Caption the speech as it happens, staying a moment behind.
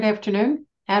afternoon,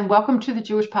 and welcome to the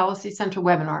Jewish Policy Center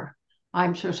webinar.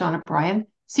 I'm Shoshana Bryan,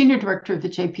 Senior Director of the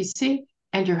JPC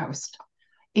and your host.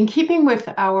 In keeping with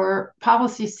our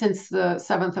policy since the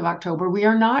 7th of October, we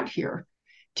are not here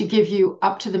to give you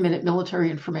up-to-the-minute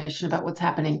military information about what's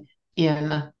happening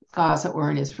in Gaza or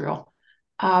in Israel.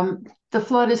 The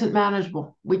flood isn't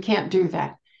manageable. We can't do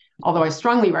that. Although I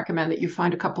strongly recommend that you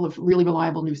find a couple of really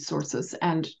reliable news sources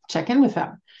and check in with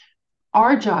them.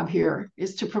 Our job here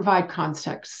is to provide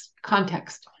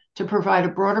context, to provide a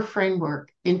broader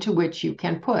framework into which you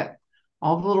can put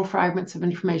all the little fragments of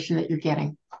information that you're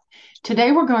getting.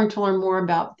 Today, we're going to learn more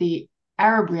about the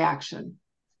Arab reaction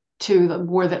to the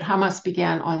war that Hamas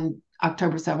began on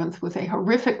October 7th with a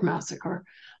horrific massacre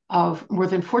of more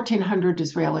than 1,400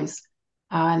 Israelis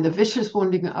and the vicious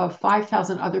wounding of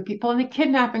 5,000 other people and the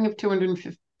kidnapping of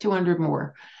 200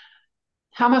 more.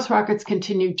 Hamas rockets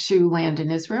continued to land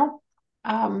in Israel.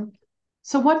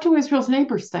 So what do Israel's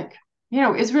neighbors think?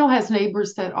 Israel has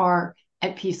neighbors that are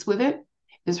at peace with it.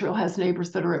 Israel has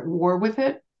neighbors that are at war with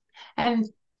it. And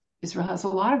Israel has a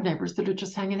lot of neighbors that are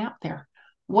just hanging out there.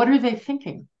 What are they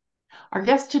thinking? Our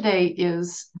guest today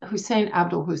is Hussain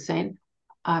Abdul-Hussain.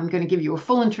 I'm going to give you a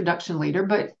full introduction later,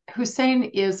 but Hussain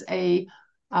is a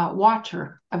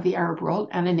watcher of the Arab world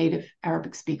and a native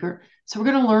Arabic speaker. So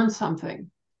we're going to learn something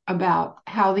about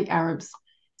how the Arabs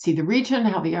see the region,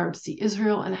 how the Arabs see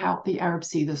Israel, and how the Arabs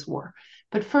see this war.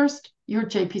 But first, your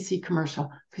JPC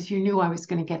commercial, because you knew I was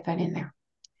going to get that in there.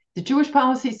 The Jewish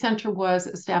Policy Center was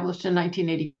established in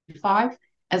 1985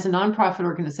 as a nonprofit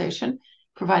organization,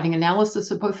 providing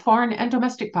analysis of both foreign and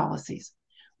domestic policies.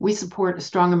 We support a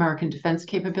strong American defense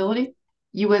capability,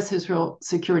 U.S.-Israel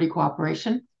security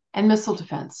cooperation, and missile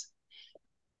defense.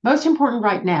 Most important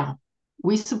right now,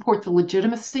 we support the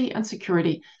legitimacy and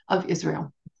security of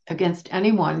Israel against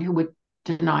anyone who would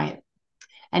deny it.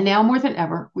 And now more than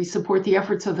ever, we support the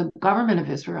efforts of the government of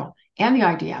Israel and the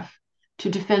IDF to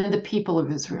defend the people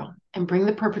of Israel and bring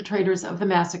the perpetrators of the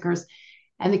massacres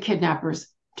and the kidnappers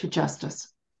to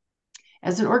justice.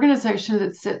 As an organization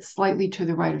that sits slightly to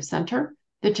the right of center,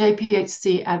 the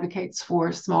JPHC advocates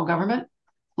for small government,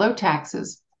 low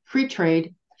taxes, free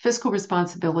trade, fiscal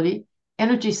responsibility,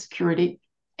 energy security,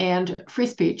 and free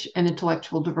speech and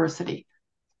intellectual diversity.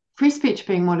 Free speech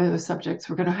being one of those subjects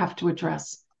we're going to have to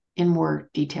address in more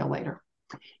detail later.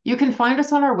 You can find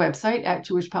us on our website at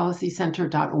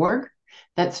jewishpolicycenter.org.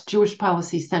 That's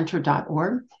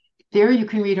jewishpolicycenter.org. There you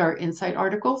can read our insight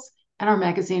articles and our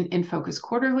magazine In Focus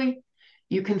Quarterly.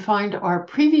 You can find our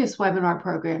previous webinar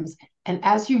programs. And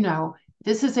as you know,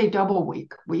 this is a double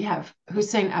week. We have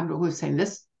Hussain Abdul-Hussain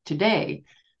this today,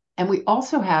 and we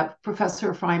also have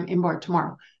Professor Ephraim Imbar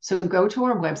tomorrow. So go to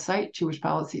our website,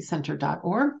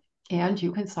 jewishpolicycenter.org, and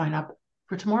you can sign up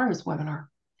for tomorrow's webinar.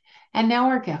 And now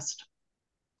our guest.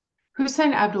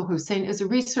 Hussain Abdul-Hussain is a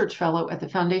research fellow at the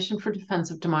Foundation for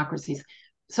Defense of Democracies.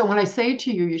 So when I say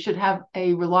to you, you should have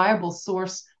a reliable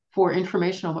source for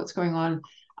information on what's going on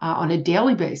a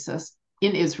daily basis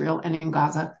in Israel and in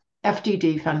Gaza,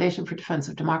 FDD, Foundation for Defense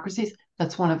of Democracies,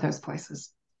 that's one of those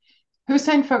places.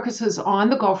 Hussain focuses on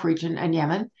the Gulf region and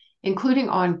Yemen, including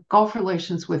on Gulf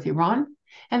relations with Iran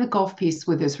and the Gulf peace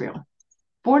with Israel.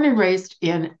 Born and raised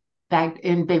in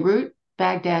Beirut,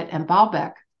 Baghdad, and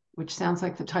Baalbek, which sounds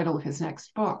like the title of his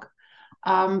next book,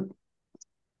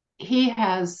 he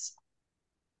has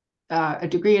a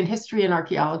degree in history and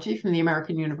archaeology from the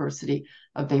American University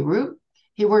of Beirut.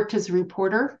 He worked as a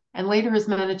reporter and later as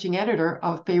managing editor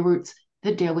of Beirut's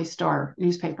The Daily Star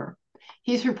newspaper.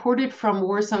 He's reported from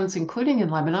war zones, including in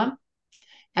Lebanon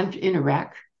and in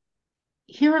Iraq.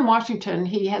 Here in Washington,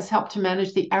 he has helped to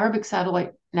manage the Arabic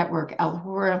satellite network Al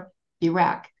Hura,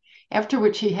 Iraq, after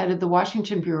which he headed the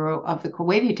Washington bureau of the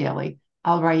Kuwaiti daily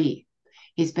Al Rai.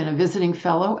 He's been a visiting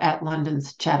fellow at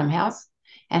London's Chatham House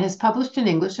and has published in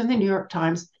English in the New York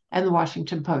Times and the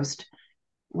Washington Post,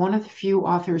 one of the few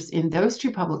authors in those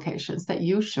two publications that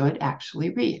you should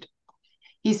actually read.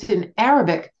 He's in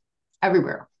Arabic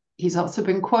everywhere. He's also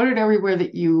been quoted everywhere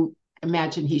that you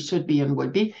imagine he should be and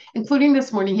would be, including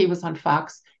this morning he was on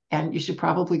Fox, and you should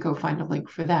probably go find a link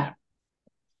for that.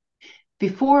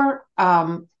 Before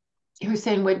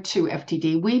Hussain went to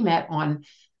FTD, we met on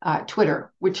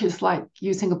Twitter, which is like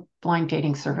using a blind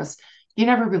dating service. You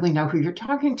never really know who you're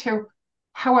talking to.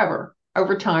 However,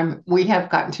 over time, we have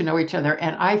gotten to know each other,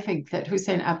 and I think that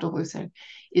Hussain Abdul-Hussain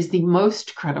is the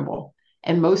most credible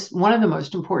and one of the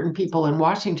most important people in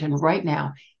Washington right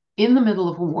now in the middle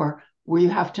of a war where you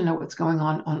have to know what's going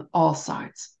on all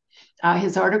sides.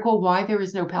 His article, Why There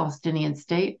Is No Palestinian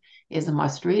State, is a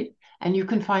must read, and you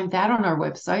can find that on our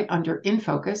website under In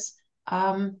Focus,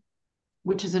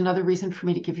 which is another reason for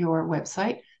me to give you our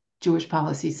website,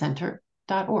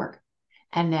 jewishpolicycenter.org.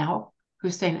 And now,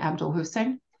 Hussein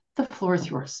Abdul-Hussain, the floor is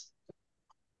yours.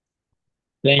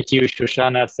 Thank you,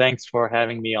 Shoshana. Thanks for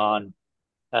having me on.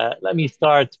 Let me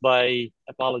start by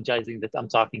apologizing that I'm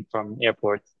talking from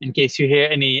airport. In case you hear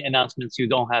any announcements, you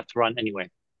don't have to run anyway.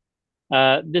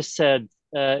 This said,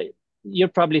 you're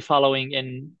probably following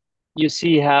and you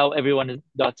see how everyone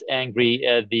got angry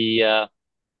at the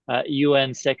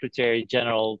UN Secretary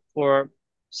General for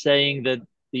saying that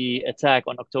the attack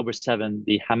on October 7,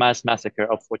 the Hamas massacre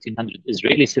of 1,400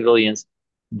 Israeli civilians,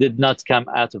 did not come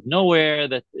out of nowhere,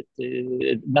 that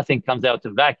nothing comes out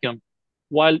of vacuum.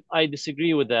 While I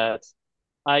disagree with that,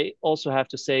 I also have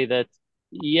to say that,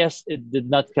 yes, it did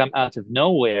not come out of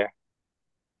nowhere.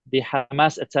 The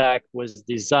Hamas attack was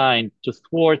designed to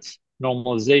thwart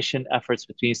normalization efforts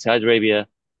between Saudi Arabia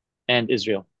and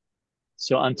Israel.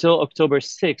 So until October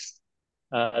 6th,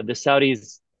 the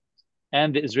Saudis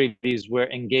and the Israelis were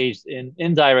engaged in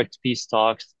indirect peace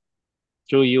talks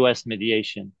through US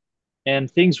mediation. And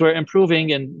things were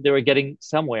improving and they were getting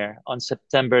somewhere. On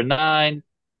September 9,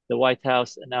 the White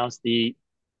House announced the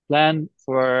plan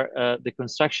for the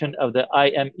construction of the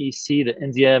IMEC, the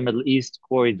India Middle East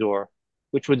Corridor,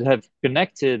 which would have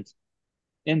connected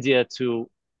India to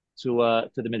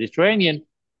the Mediterranean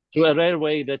through a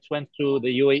railway that went through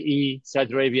the UAE,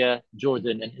 Saudi Arabia,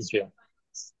 Jordan, and Israel.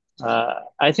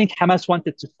 I think Hamas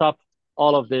wanted to stop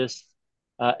all of this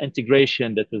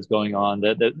integration that was going on,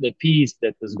 the peace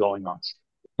that was going on.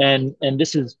 And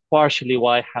this is partially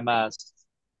why Hamas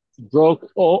broke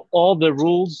all the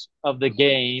rules of the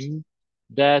game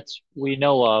that we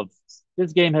know of.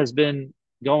 This game has been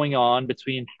going on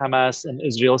between Hamas and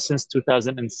Israel since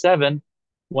 2007,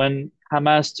 when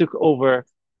Hamas took over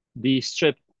the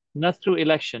strip, not through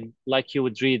election, like you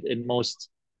would read in most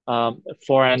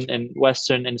foreign and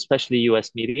Western and especially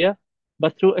US media,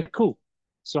 but through a coup.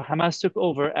 So Hamas took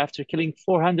over after killing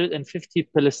 450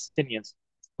 Palestinians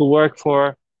who work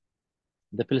for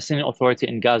the Palestinian Authority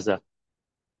in Gaza.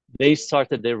 They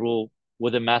started their rule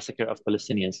with a massacre of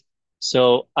Palestinians.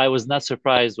 So I was not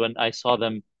surprised when I saw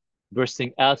them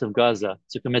bursting out of Gaza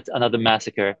to commit another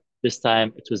massacre. This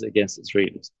time it was against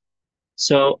Israelis.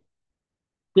 So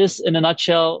this, in a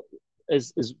nutshell,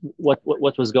 is what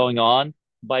was going on.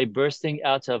 By bursting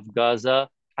out of Gaza,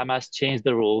 Hamas changed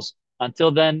the rules.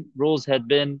 Until then, rules had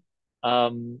been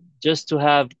just to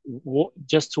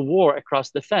war across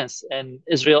the fence, and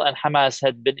Israel and Hamas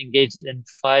had been engaged in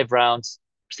 6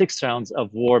 rounds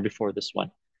of war before this one.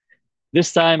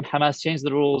 This time, Hamas changed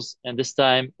the rules, and this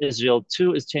time, Israel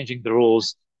too is changing the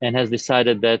rules and has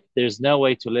decided that there's no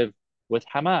way to live with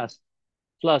Hamas.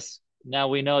 Plus, now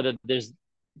we know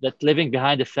that living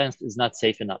behind a fence is not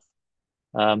safe enough.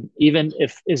 Even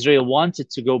if Israel wanted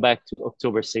to go back to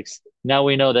October 6th, now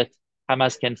we know that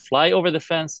Hamas can fly over the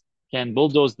fence, can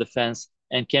bulldoze the fence,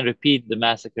 and can repeat the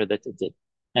massacre that it did.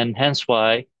 And hence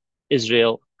why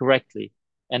Israel correctly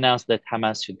announced that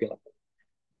Hamas should go.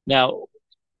 Now,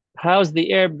 how's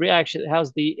the Arab reaction?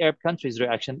 How's the Arab countries'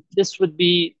 reaction? This would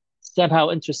be somehow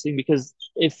interesting because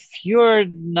if you're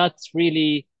not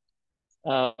really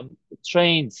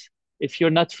trained, if you're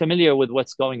not familiar with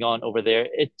what's going on over there,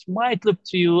 it might look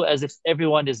to you as if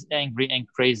everyone is angry and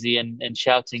crazy and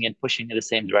shouting and pushing in the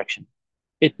same direction.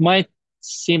 It might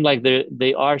seem like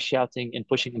they are shouting and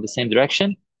pushing in the same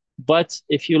direction, but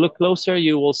if you look closer,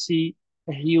 you will see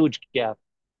a huge gap.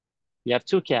 You have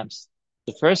 2 camps.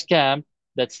 The first camp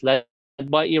that's led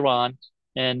by Iran,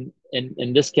 and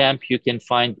in this camp you can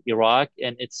find Iraq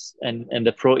and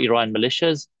the pro-Iran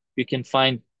militias. You can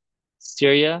find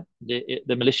Syria, the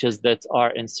militias that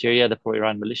are in Syria, the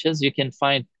pro-Iran militias. You can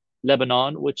find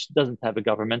Lebanon, which doesn't have a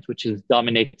government, which is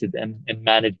dominated and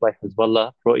managed by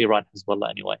Hezbollah, pro-Iran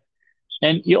Hezbollah anyway.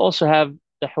 And you also have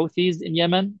the Houthis in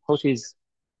Yemen. Houthis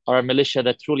are a militia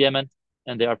that rule Yemen,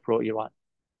 and they are pro-Iran.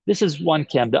 This is one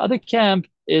camp. The other camp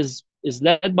is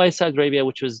led by Saudi Arabia,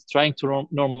 which was trying to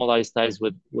normalize ties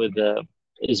with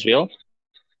Israel.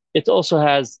 It also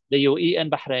has the UAE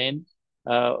and Bahrain,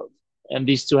 and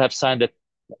these two have signed the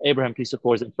Abraham Peace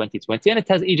Accords in 2020. And it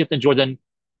has Egypt and Jordan,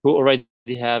 who already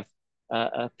have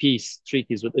peace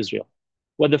treaties with Israel.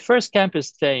 What the first camp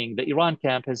is saying, the Iran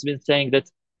camp, has been saying that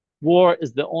war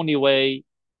is the only way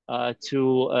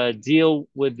to deal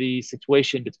with the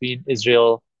situation between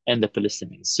Israel and the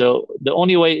Palestinians. So the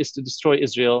only way is to destroy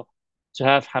Israel, to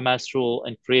have Hamas rule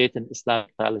and create an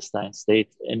Islamic Palestine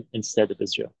state instead of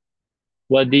Israel.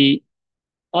 What the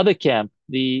other camp,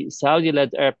 the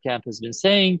Saudi-led Arab camp, has been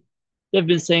saying, they've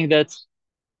been saying that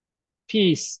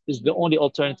peace is the only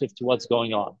alternative to what's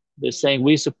going on. They're saying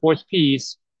we support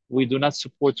peace, we do not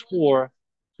support war.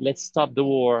 Let's stop the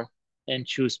war and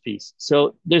choose peace.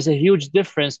 So there's a huge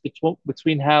difference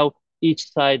between how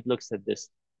each side looks at this.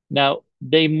 Now,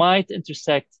 they might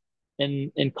intersect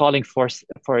in calling for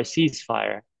a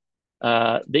ceasefire.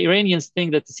 The Iranians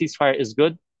think that the ceasefire is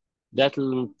good. That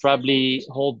will probably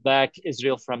hold back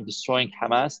Israel from destroying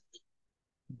Hamas.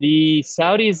 The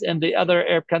Saudis and the other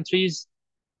Arab countries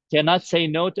cannot say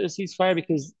no to a ceasefire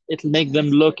because it'll make them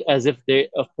look as if they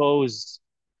oppose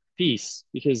peace.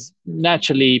 Because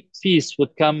naturally, peace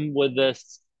would come with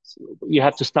this. You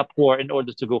have to stop war in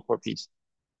order to go for peace.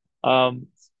 Um,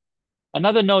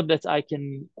 Another note that I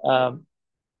can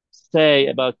say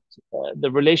about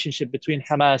the relationship between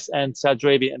Hamas and Saudi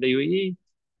Arabia and the UAE,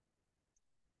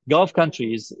 Gulf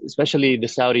countries, especially the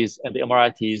Saudis and the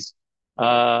Emiratis,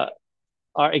 uh,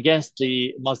 are against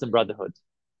the Muslim Brotherhood.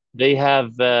 They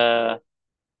have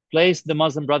placed the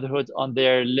Muslim Brotherhood on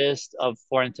their list of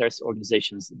foreign terrorist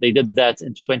organizations. They did that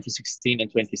in 2016 and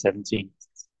 2017.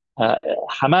 Uh,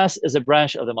 Hamas is a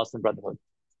branch of the Muslim Brotherhood.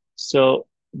 So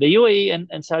the UAE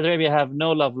and Saudi Arabia have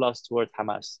no love lost toward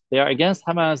Hamas. They are against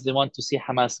Hamas. They want to see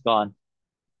Hamas gone.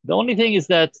 The only thing is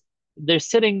that they're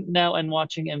sitting now and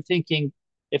watching and thinking,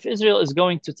 if Israel is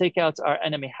going to take out our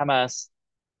enemy Hamas,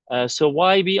 so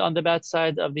why be on the bad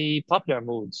side of the popular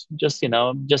moods? Just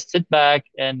sit back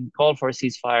and call for a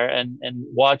ceasefire and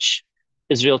watch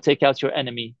Israel take out your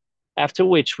enemy. After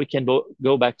which we can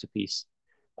go back to peace.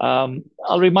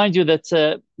 I'll remind you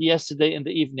that yesterday in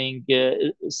the evening,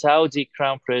 Saudi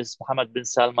Crown Prince Mohammed bin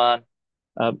Salman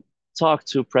uh, talked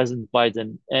to President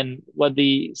Biden, and what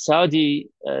the Saudi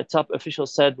top official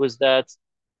said was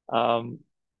um,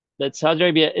 that Saudi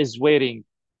Arabia is waiting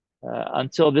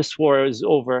until this war is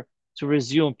over to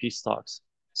resume peace talks.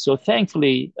 So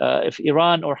thankfully, if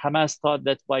Iran or Hamas thought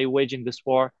that by waging this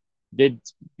war they'd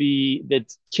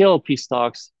kill peace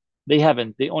talks, they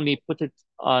haven't. They only put it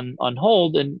on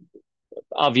hold, and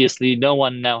obviously, no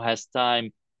one now has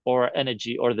time or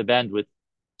energy or the bandwidth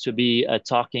to be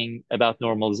talking about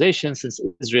normalization since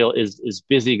Israel is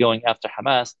busy going after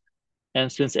Hamas,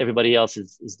 and since everybody else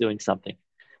is doing something.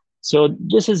 So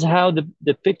this is how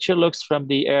the picture looks from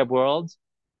the Arab world.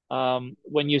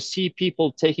 When you see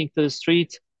people taking to the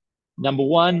street, number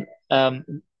one,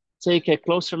 take a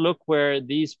closer look where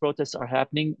these protests are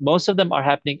happening. Most of them are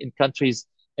happening in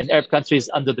Arab countries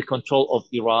under the control of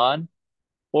Iran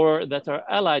or that are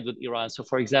allied with Iran. So,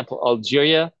 for example,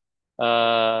 Algeria,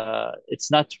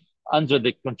 it's not under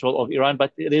the control of Iran,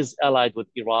 but it is allied with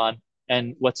Iran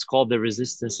and what's called the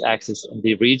resistance axis in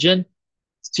the region.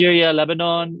 Syria,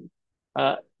 Lebanon,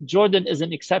 Jordan is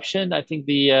an exception. I think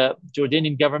the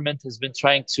Jordanian government has been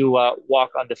trying to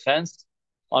walk on the fence.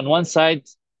 On one side,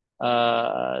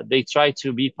 they try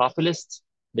to be populist.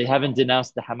 They haven't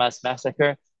denounced the Hamas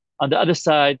massacre. On the other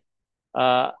side,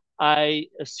 uh, I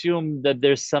assume that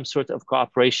there's some sort of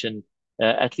cooperation,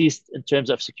 at least in terms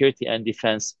of security and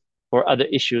defense, for other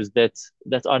issues that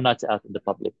are not out in the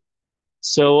public.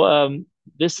 So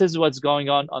this is what's going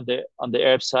on the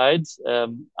Arab side.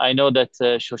 I know that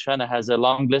Shoshana has a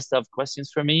long list of questions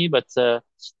for me, but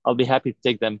I'll be happy to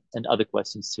take them and other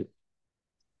questions too.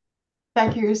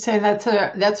 Thank you, Hussein.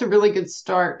 That's a really good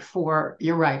start for.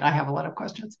 You're right. I have a lot of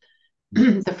questions.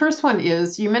 The first one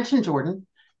is you mentioned Jordan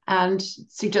and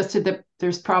suggested that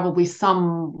there's probably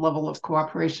some level of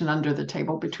cooperation under the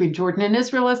table between Jordan and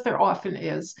Israel, as there often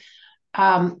is.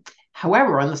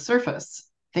 However, on the surface,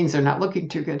 things are not looking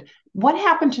too good. What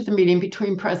happened to the meeting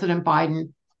between President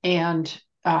Biden and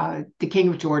the King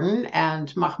of Jordan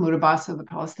and Mahmoud Abbas of the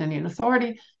Palestinian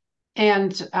Authority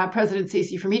and President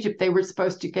Sisi from Egypt? They were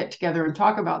supposed to get together and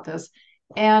talk about this,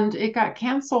 and it got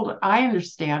canceled, I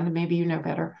understand, and maybe you know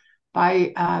better,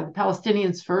 by the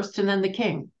Palestinians first and then the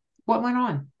king. What went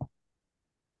on?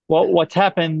 Well, what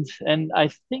happened, and I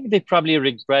think they probably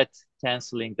regret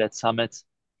canceling that summit.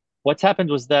 What happened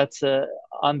was that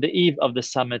on the eve of the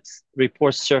summit,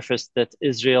 reports surfaced that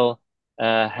Israel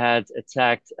had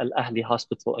attacked Al Ahli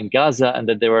hospital in Gaza and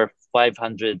that there were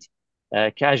 500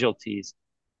 casualties.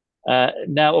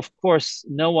 Now, of course,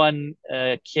 no one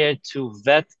cared to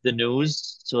vet the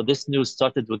news. So this news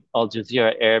started with Al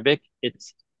Jazeera Arabic.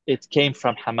 It came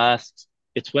from Hamas.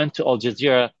 It went to Al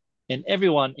Jazeera, and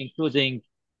everyone, including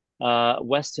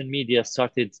Western media,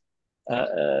 started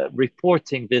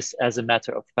reporting this as a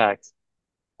matter of fact.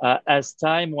 As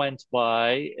time went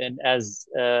by, and as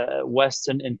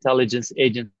Western intelligence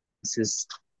agencies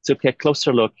took a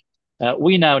closer look,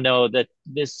 we now know that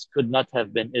this could not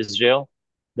have been Israel.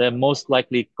 The most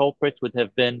likely culprit would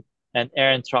have been an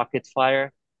errant rocket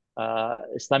fire.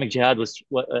 Islamic Jihad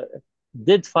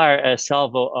did fire a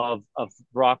salvo of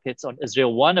rockets on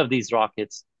Israel. One of these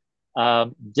rockets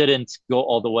didn't go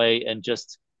all the way and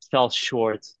just fell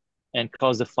short. and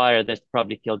caused a fire that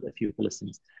probably killed a few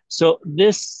Palestinians. So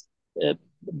this uh,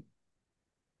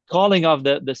 calling of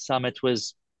the summit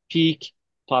was peak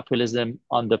populism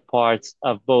on the part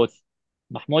of both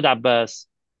Mahmoud Abbas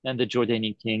and the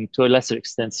Jordanian king, to a lesser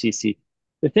extent, Sisi.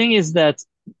 The thing is that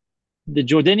the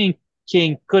Jordanian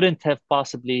king couldn't have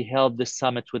possibly held the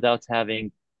summit without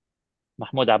having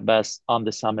Mahmoud Abbas on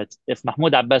the summit. If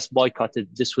Mahmoud Abbas boycotted,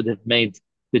 this would have made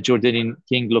the Jordanian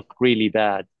king look really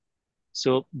bad.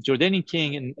 So Jordanian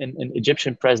king and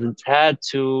Egyptian president had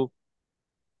to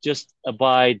just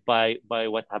abide by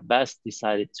what Abbas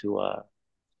decided to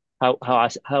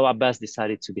how Abbas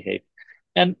decided to behave.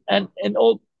 And in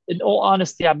all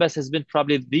honesty, Abbas has been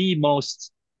probably the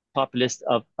most populist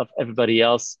of everybody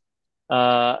else.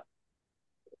 Uh,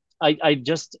 I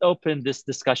just opened this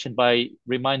discussion by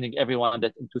reminding everyone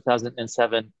that in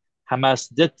 2007,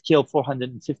 Hamas did kill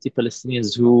 450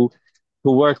 Palestinians who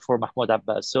worked for Mahmoud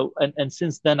Abbas. So and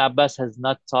since then, Abbas has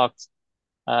not talked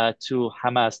to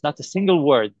Hamas, not a single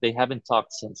word. They haven't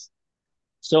talked since.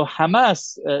 So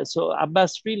Abbas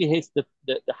really hates the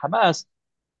Hamas,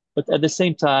 but at the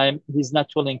same time, he's not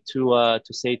willing to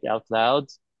say it out loud.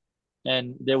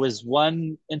 And there was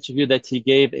one interview that he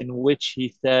gave in which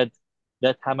he said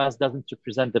that Hamas doesn't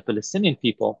represent the Palestinian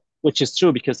people, which is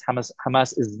true because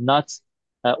Hamas is not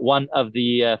one of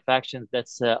the factions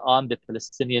that's on the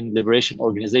Palestinian Liberation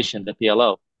Organization, the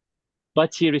PLO.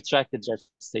 But he retracted that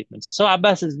statement. So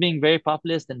Abbas is being very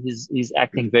populist and he's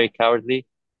acting very cowardly.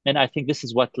 And I think this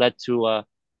is what led to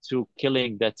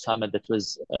killing that summit that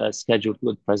was scheduled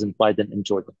with President Biden in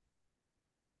Jordan.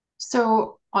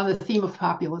 So, on the theme of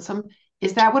populism,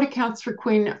 is that what accounts for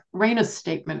Queen Reina's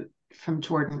statement from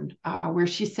Jordan, where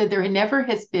she said there never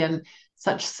has been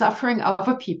such suffering of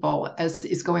a people as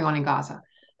is going on in Gaza?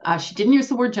 She didn't use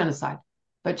the word genocide,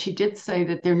 but she did say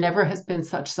that there never has been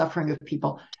such suffering of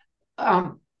people.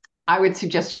 I would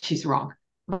suggest she's wrong,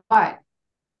 but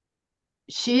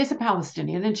she is a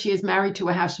Palestinian and she is married to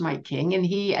a Hashemite king, and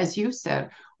he, as you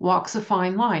said, walks a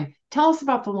fine line. Tell us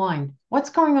about the line. What's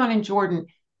going on in Jordan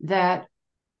that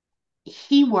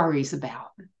he worries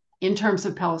about in terms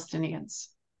of Palestinians?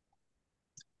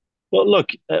 Well, look,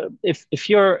 if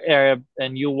you're Arab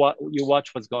and you watch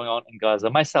what's going on in Gaza,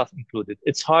 myself included,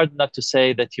 it's hard not to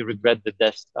say that you regret the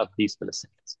death of these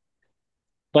Palestinians.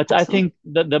 But I Absolutely.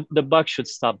 think the buck should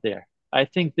stop there. I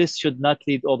think this should not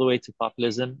lead all the way to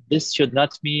populism. This should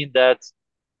not mean that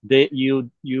you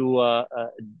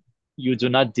do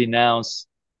not denounce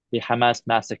the Hamas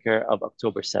massacre of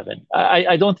October 7.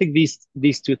 I don't think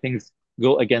these two things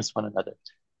go against one another.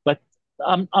 But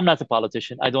I'm not a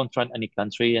politician. I don't run any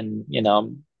country, and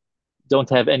don't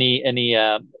have any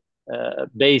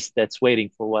base that's waiting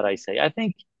for what I say. I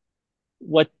think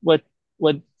what the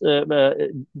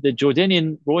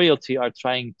Jordanian royalty are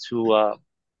trying to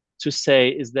say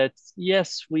is that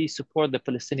yes, we support the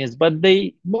Palestinians, but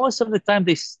they most of the time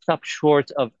they stop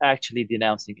short of actually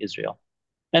denouncing Israel.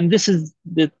 And this is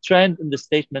the trend in the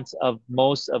statements of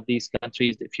most of these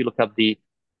countries. If you look up the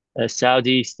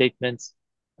Saudi statements,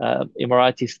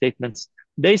 Emirati statements,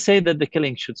 they say that the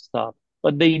killing should stop,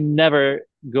 but they never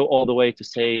go all the way to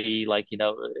say like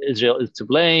Israel is to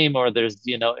blame or there's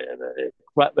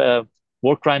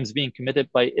war crimes being committed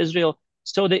by Israel.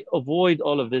 So they avoid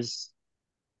all of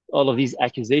these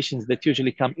accusations that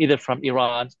usually come either from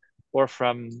Iran or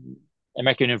from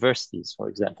American universities, for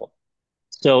example.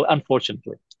 So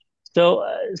unfortunately, so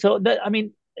that I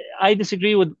mean, I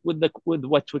disagree with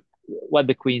what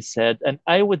the Queen said, and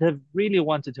I would have really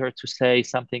wanted her to say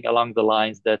something along the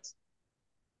lines that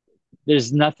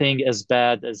there's nothing as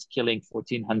bad as killing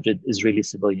 1,400 Israeli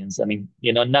civilians. I mean,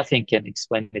 nothing can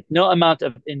explain it. No amount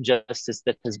of injustice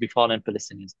that has befallen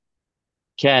Palestinians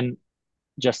can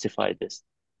justify this.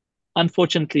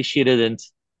 Unfortunately, she didn't,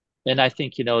 and I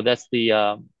think that's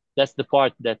the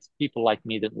part that people like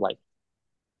me didn't like.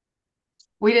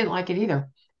 We didn't like it either.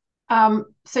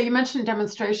 So you mentioned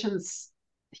demonstrations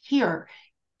here.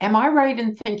 Am I right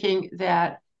in thinking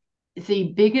that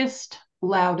the biggest,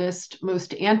 loudest,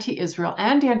 most anti-Israel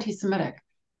and anti-Semitic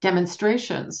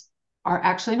demonstrations are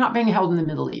actually not being held in the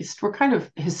Middle East? We're kind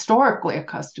of historically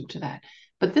accustomed to that.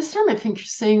 But this time I think you're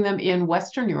seeing them in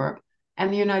Western Europe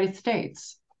and the United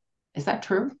States. Is that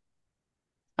true?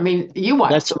 I mean, you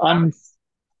watched That's them. un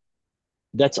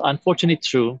that's unfortunately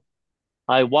true.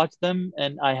 I watch them,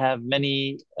 and I have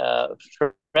many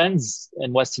friends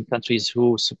in Western countries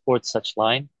who support such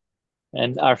line,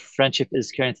 and our friendship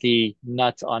is currently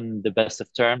not on the best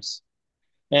of terms.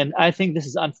 And I think this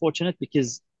is unfortunate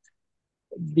because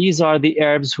these are the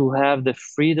Arabs who have the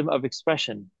freedom of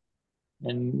expression,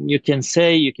 and you can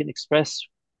express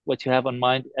what you have on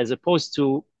mind, as opposed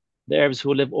to the Arabs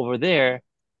who live over there,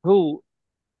 who,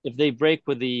 if they break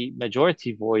with the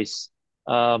majority voice,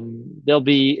 they'll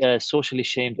be socially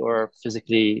shamed or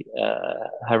physically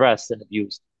harassed and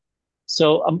abused. So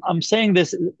I'm saying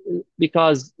this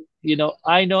because,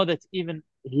 I know that even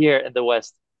here in the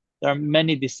West, there are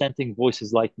many dissenting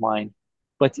voices like mine.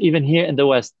 But even here in the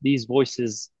West, these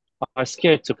voices are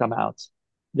scared to come out.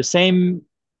 The same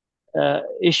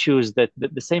issues the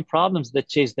same problems that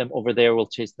chase them over there will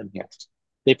chase them here.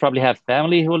 They probably have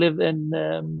family who live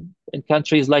in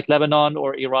countries like Lebanon or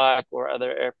Iraq or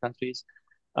other Arab countries.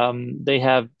 They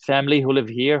have family who live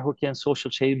here who can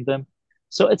social shame them.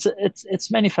 So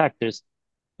it's many factors,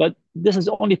 but this is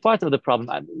only part of the problem.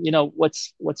 And,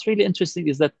 what's really interesting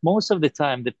is that most of the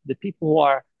time, the people who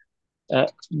are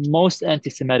most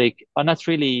anti-Semitic are not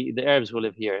really the Arabs who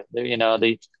live here.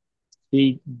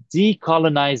 The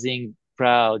decolonizing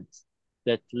crowd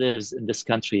that lives in this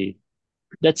country,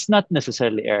 that's not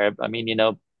necessarily Arab. I mean,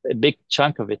 a big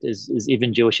chunk of it is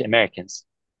even Jewish Americans.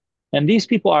 And these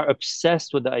people are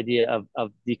obsessed with the idea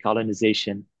of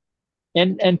decolonization.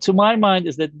 And to my mind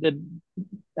is that the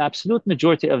absolute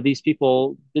majority of these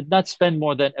people did not spend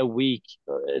more than a week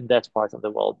in that part of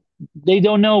the world. They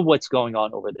don't know what's going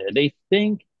on over there. They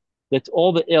think that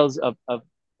all the ills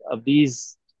of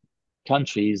these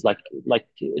countries, like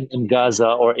in Gaza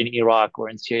or in Iraq or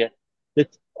in Syria,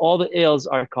 that all the ills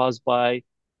are caused by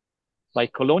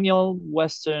colonial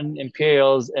Western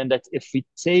imperials, and that if we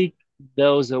take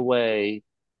those away,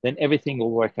 then everything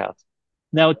will work out.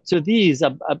 Now, to these,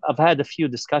 I've had a few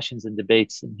discussions and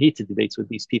debates and heated debates with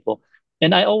these people,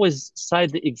 and I always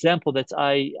cite the example that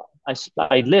I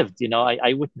lived,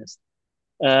 I witnessed.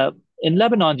 In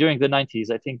Lebanon during the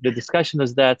 90s, I think the discussion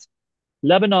was that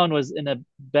Lebanon was in a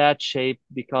bad shape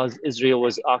because Israel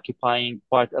was occupying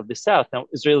part of the south. Now,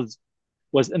 Israel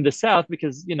was in the south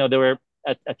because, there were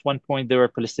at one point there were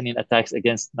Palestinian attacks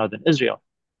against northern Israel.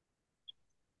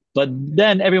 But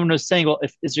then everyone was saying, well,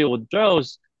 if Israel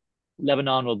withdraws,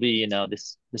 Lebanon will be,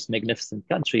 this magnificent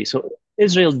country. So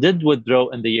Israel did withdraw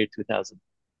in the year 2000.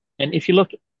 And if you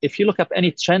look up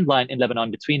any trend line in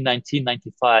Lebanon between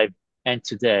 1995 and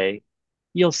today,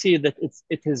 you'll see that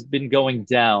it has been going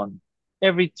down.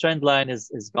 Every trend line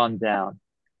has gone down.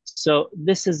 So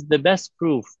this is the best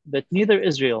proof that neither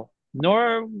Israel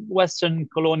nor Western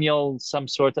colonial, some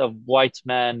sort of white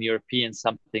man, European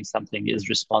something is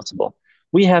responsible.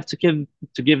 We have to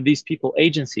give these people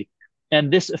agency. And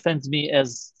this offends me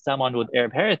as someone with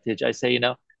Arab heritage. I say,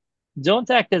 don't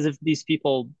act as if these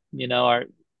people, are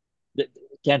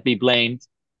can't be blamed.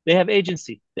 They have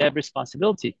agency. They have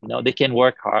responsibility. They can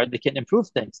work hard. They can improve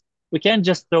things. We can't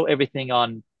just throw everything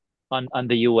on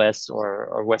the U.S.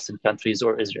 or Western countries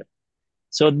or Israel.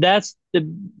 So that's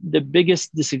the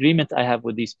biggest disagreement I have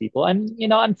with these people. And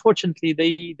unfortunately,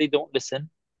 they don't listen,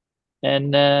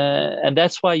 and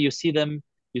that's why you see them.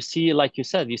 You see, like you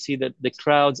said, you see that the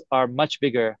crowds are much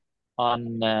bigger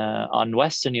on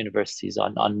Western universities,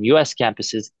 on U.S.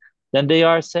 campuses, than they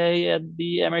are, say, at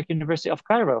the American University of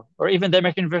Cairo or even the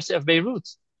American University of Beirut.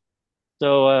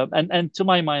 So, and to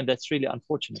my mind, that's really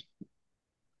unfortunate.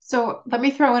 So let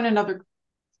me throw in another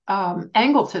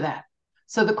angle to that.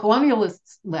 So the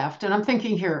colonialists left, and I'm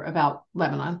thinking here about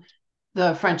Lebanon,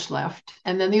 the French left,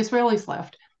 and then the Israelis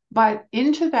left. But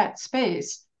into that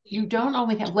space, you don't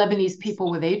only have Lebanese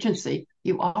people with agency,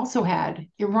 you also had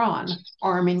Iran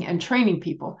arming and training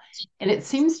people. And it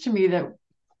seems to me that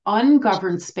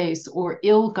ungoverned space or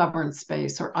ill-governed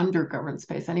space or undergoverned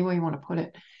space, any way you want to put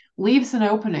it, leaves an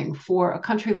opening for a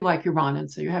country like Iran.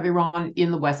 And so you have Iran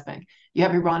in the West Bank, you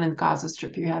have Iran in the Gaza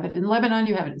Strip, you have it in Lebanon,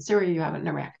 you have it in Syria, you have it in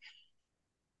Iraq.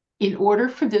 In order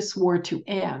for this war to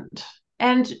end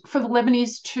and for the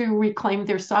Lebanese to reclaim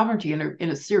their sovereignty in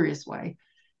a serious way,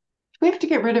 we have to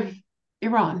get rid of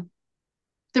Iran,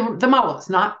 the mullahs,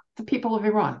 not the people of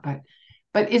Iran.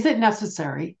 But is it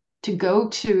necessary to go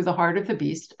to the heart of the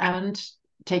beast and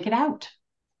take it out?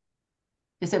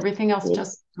 Is everything else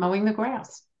just mowing the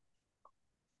grass?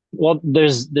 Well,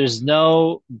 there's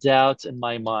no doubt in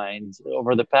my mind.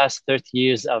 Over the past 30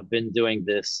 years, I've been doing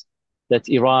this, that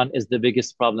Iran is the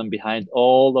biggest problem behind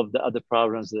all of the other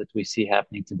problems that we see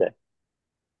happening today.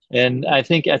 And I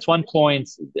think at one point,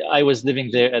 I was living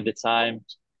there at the time.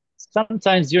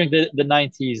 Sometimes during the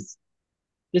 90s,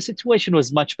 the situation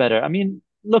was much better. I mean,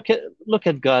 look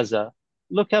at Gaza.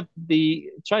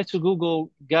 Try to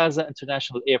Google Gaza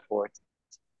International Airport,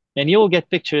 and you will get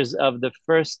pictures of the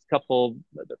first couple,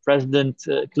 President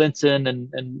Clinton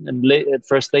and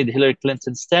First Lady Hillary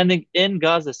Clinton, standing in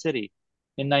Gaza City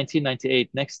in 1998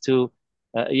 next to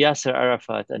Yasser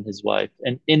Arafat and his wife,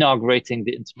 and inaugurating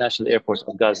the international airport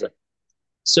of Gaza.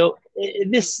 So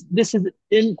this is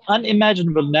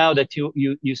unimaginable now that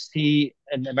you see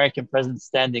an American president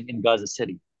standing in Gaza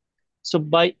City. So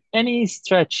by any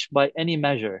stretch, by any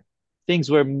measure, things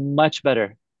were much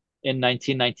better in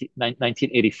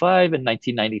 1985 and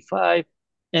 1995.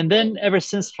 And then ever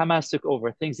since Hamas took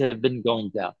over, things have been going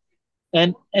down.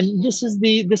 And this is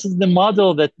the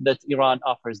model that Iran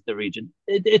offers the region.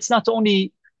 It's not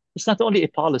only a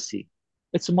policy,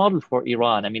 it's a model for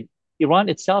Iran. I mean, Iran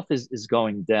itself is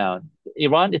going down.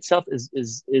 Iran itself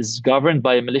is governed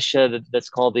by a militia that's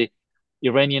called the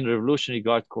Iranian Revolutionary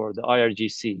Guard Corps, the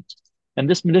IRGC. And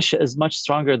this militia is much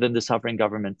stronger than the sovereign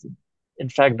government. In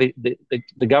fact,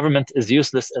 the government is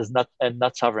useless as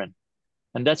not sovereign.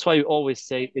 And that's why you always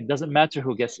say it doesn't matter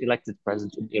who gets elected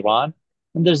president in Iran.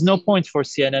 And there's no point for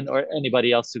CNN or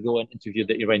anybody else to go and interview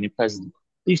the Iranian president.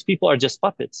 These people are just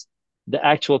puppets. The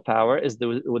actual power is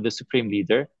with the supreme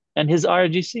leader and his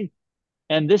RGC.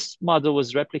 And this model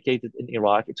was replicated in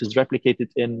Iraq. It was replicated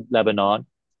in Lebanon,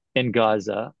 in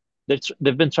Gaza.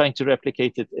 They've been trying to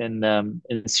replicate it in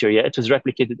Syria. It was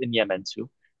replicated in Yemen too,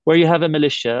 where you have a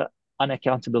militia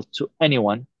unaccountable to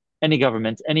anyone, any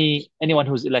government, anyone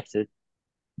who's elected,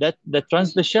 that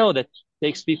runs the show, that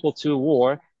takes people to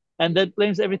war, and that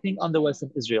blames everything on the West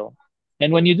and Israel.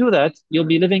 And when you do that, you'll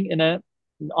be living in an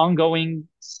ongoing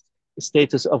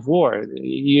status of war.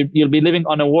 You'll be living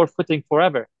on a war footing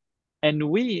forever. And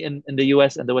we in the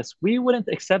US and the West, we wouldn't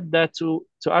accept that to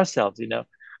ourselves, you know.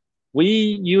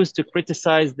 We used to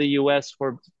criticize the US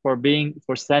for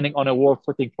standing on a war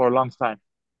footing for a long time.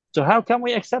 So how can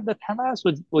we accept that Hamas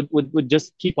would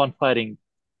just keep on fighting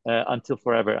until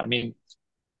forever? I mean,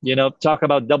 talk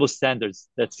about double standards.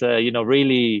 That's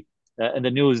really in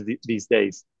the news these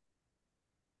days.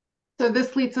 So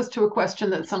this leads us to a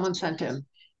question that someone sent in.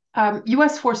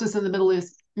 U.S. forces in the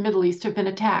Middle East have been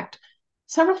attacked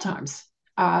several times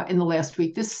in the last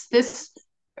week. This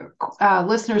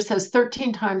listener says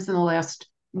 13 times in the last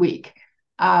week.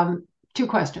 Two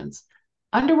questions.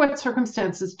 Under what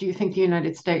circumstances do you think the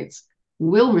United States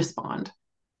will respond?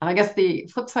 And I guess the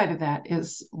flip side of that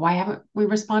is, why haven't we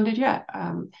responded yet?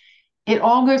 It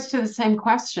all goes to the same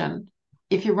question.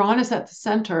 If Iran is at the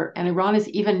center and Iran is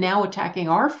even now attacking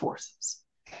our forces,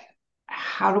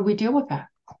 how do we deal with that?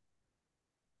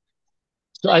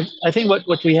 So I think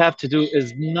what we have to do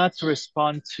is not to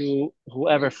respond to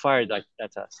whoever fired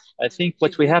at us. I think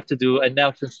what we have to do, and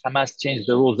now since Hamas changed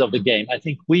the rules of the game, I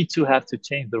think we too have to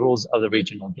change the rules of the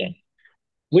regional game.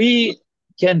 We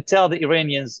can tell the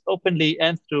Iranians openly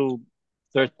and through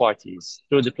third parties,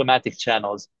 through diplomatic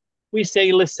channels. We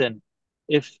say, listen,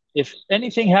 if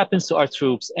anything happens to our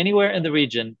troops anywhere in the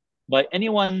region by any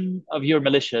one of your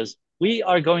militias, we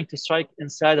are going to strike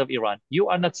inside of Iran. You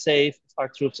are not safe. Our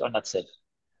troops are not safe.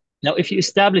 Now, if you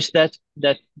establish that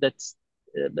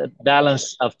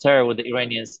balance of terror with the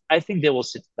Iranians, I think they will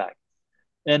sit back.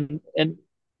 And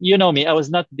you know me, I was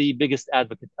not the biggest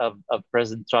advocate of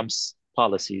President Trump's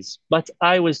policies, but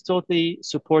I was totally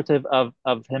supportive of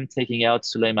him taking out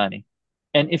Soleimani.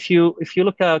 And if you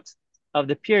look out of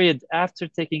the period after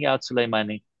taking out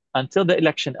Soleimani until the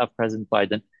election of President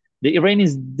Biden, the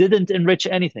Iranians didn't enrich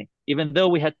anything, even though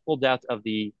we had pulled out of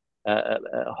the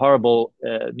horrible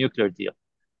nuclear deal.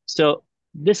 So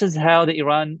this is how the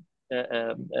Iran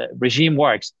regime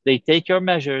works. They take your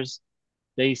measures,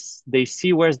 they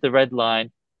see where's the red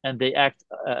line, and they act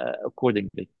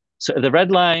accordingly. So if the red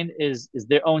line is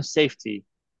their own safety,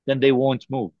 then they won't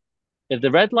move. If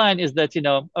the red line is that,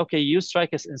 okay, you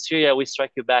strike us in Syria, we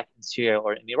strike you back in Syria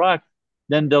or in Iraq,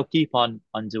 then they'll keep on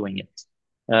doing it.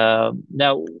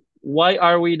 Now, why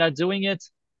are we not doing it?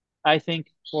 I think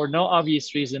for no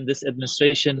obvious reason, this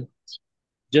administration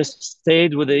just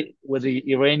stayed with the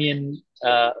Iranian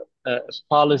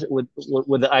policy,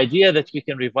 with the idea that we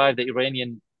can revive the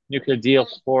Iranian nuclear deal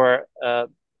for a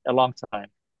long time.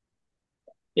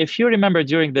 If you remember,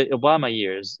 during the Obama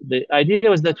years, the idea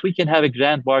was that we can have a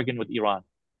grand bargain with Iran,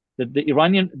 that the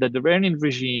Iranian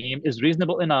regime is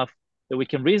reasonable enough that we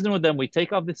can reason with them, we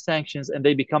take off the sanctions, and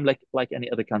they become like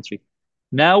any other country.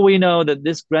 Now we know that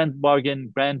this grand bargain,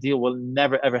 grand deal will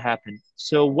never, ever happen.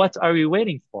 So what are we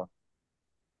waiting for?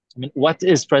 I mean, what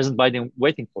is President Biden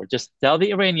waiting for? Just tell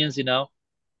the Iranians,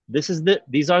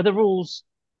 these are the rules.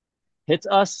 Hit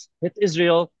us, hit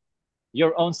Israel.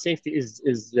 Your own safety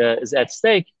is at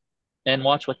stake, and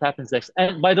watch what happens next.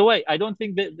 And by the way, I don't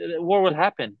think the war will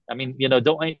happen. I mean,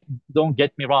 don't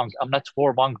get me wrong. I'm not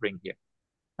warmongering here.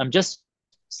 I'm just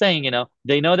saying,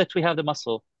 they know that we have the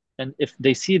muscle, and if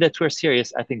they see that we're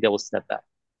serious, I think they will step back.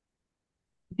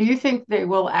 Do you think they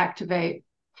will activate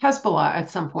Hezbollah at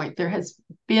some point? There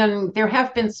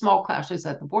have been small clashes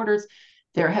at the borders.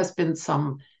 There has been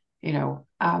some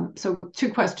So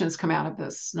two questions come out of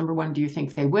this. Number one, do you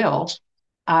think they will?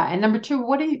 And number two,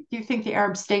 what do you think the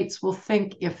Arab states will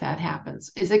think if that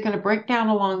happens? Is it going to break down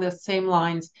along the same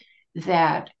lines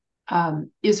that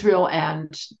Israel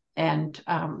and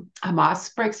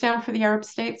Hamas breaks down for the Arab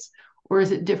states, or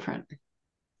is it different?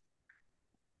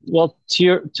 Well,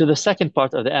 to the second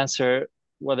part of the answer,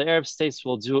 what the Arab states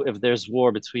will do if there's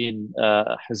war between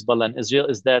Hezbollah and Israel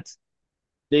is that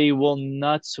they will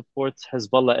not support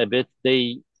Hezbollah a bit.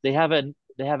 They have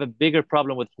a bigger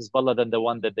problem with Hezbollah than the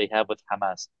one that they have with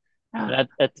Hamas. And Uh,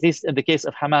 at least in the case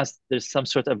of Hamas, there's some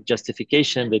sort of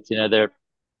justification that they're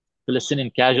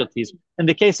Palestinian casualties. In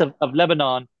the case of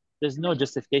Lebanon, there's no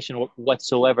justification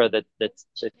whatsoever that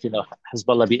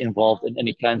Hezbollah be involved in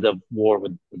any kind of war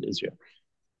with Israel.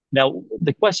 Now,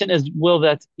 the question is, will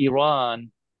that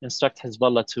Iran instruct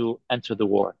Hezbollah to enter the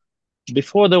war?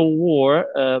 Before the war,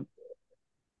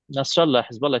 Nasrallah,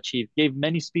 Hezbollah chief, gave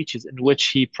many speeches in which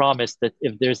he promised that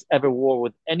if there's ever war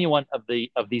with any one of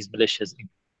these militias,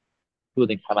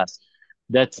 including Hamas,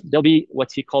 that there'll be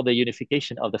what he called the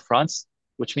unification of the fronts,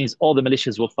 which means all the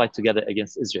militias will fight together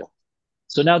against Israel.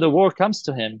 So now the war comes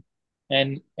to him,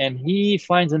 and he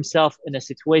finds himself in a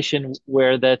situation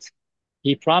where that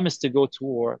he promised to go to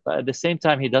war, but at the same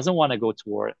time he doesn't want to go to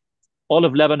war. All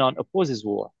of Lebanon opposes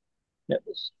war.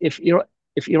 If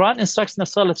if Iran instructs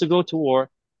Nasrallah to go to war,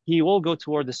 he will go to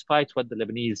war despite what the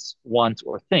Lebanese want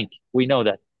or think. We know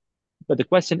that. But the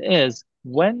question is,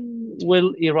 when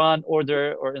will Iran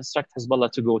order or instruct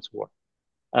Hezbollah to go to war?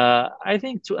 I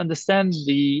think to understand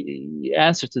the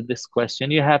answer to this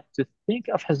question, you have to think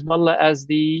of Hezbollah as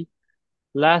the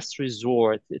last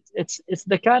resort. It's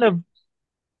the kind of,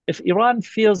 if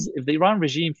the Iran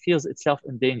regime feels itself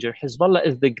in danger, Hezbollah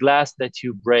is the glass that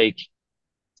you break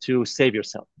to save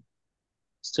yourself.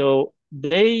 So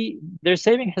they're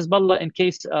saving Hezbollah in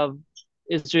case of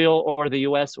Israel or the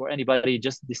US or anybody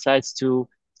just decides to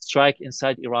strike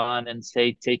inside Iran and say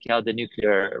take out the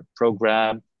nuclear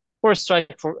program, or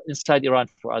strike inside Iran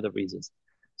for other reasons.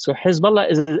 So Hezbollah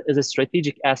is a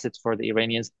strategic asset for the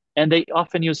Iranians, and they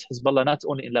often use Hezbollah not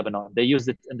only in Lebanon. They used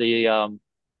it in the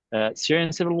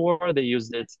Syrian civil war. They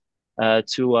used it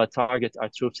to target our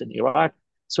troops in Iraq.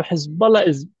 So Hezbollah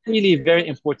is really very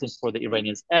important for the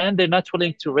Iranians, and they're not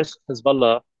willing to risk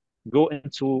Hezbollah go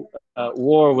into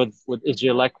war with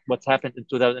Israel like what happened in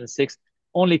 2006,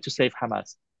 only to save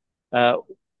Hamas. Uh,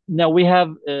 Now we have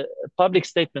public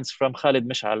statements from Khalid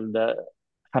Mash'al, the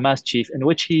Hamas chief, in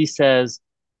which he says,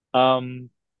 um,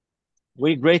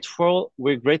 we're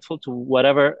grateful to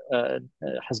whatever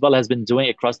Hezbollah has been doing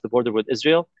across the border with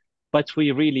Israel, but we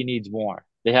really need more.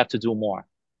 They have to do more.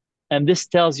 And this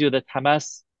tells you that Hamas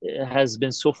has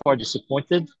been so far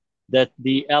disappointed that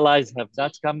the allies have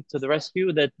not come to the rescue,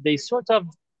 that they sort of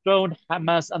thrown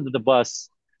Hamas under the bus.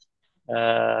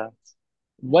 Uh,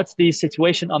 what's the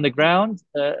situation on the ground?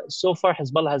 So far,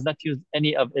 Hezbollah has not used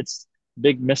any of its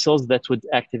big missiles that would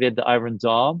activate the Iron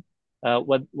Dome.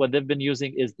 What they've been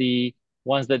using is the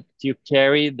ones that you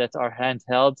carry that are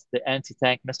handheld, the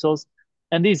anti-tank missiles,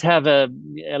 and these have a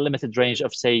limited range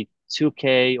of say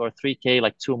 2K or 3K,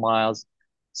 like 2 miles.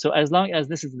 So as long as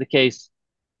this is the case,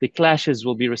 the clashes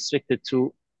will be restricted to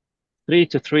 3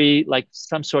 to 3, like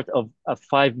some sort of a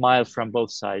 5 mile from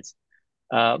both sides.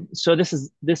 So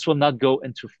this will not go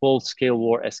into full scale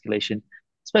war escalation.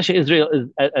 Especially Israel is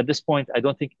at this point. I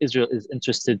don't think Israel is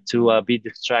interested to be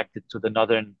distracted to the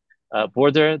northern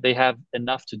border. They have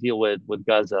enough to deal with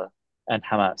Gaza and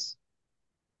Hamas.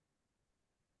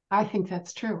 I think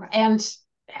that's true. And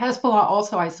Hezbollah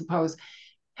also, I suppose,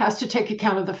 has to take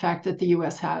account of the fact that the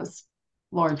U.S. has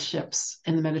large ships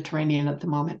in the Mediterranean at the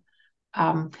moment.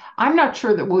 I'm not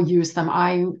sure that we'll use them.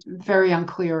 I'm very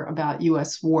unclear about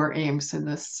U.S. war aims in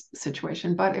this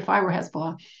situation. But if I were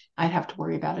Hezbollah, I'd have to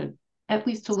worry about it at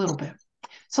least a little bit.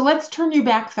 So let's turn you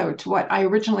back, though, to what I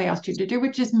originally asked you to do,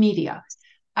 which is media.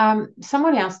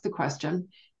 Someone asked the question,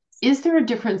 is there a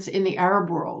difference in the Arab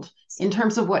world in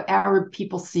terms of what Arab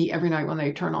people see every night when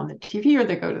they turn on the TV or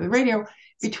they go to the radio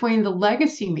between the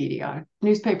legacy media,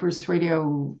 newspapers,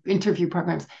 radio, interview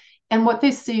programs, and what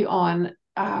they see on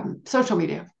social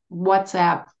media,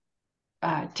 WhatsApp,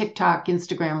 TikTok,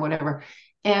 Instagram, whatever?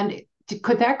 And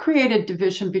could that create a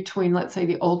division between, let's say,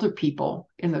 the older people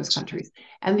in those countries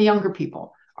and the younger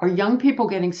people? Are young people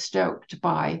getting stoked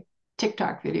by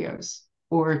TikTok videos,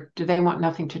 or do they want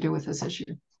nothing to do with this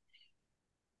issue?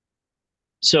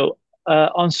 So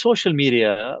on social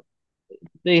media,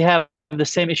 they have the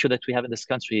same issue that we have in this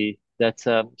country, that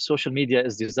social media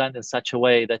is designed in such a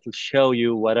way that will show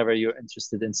you whatever you're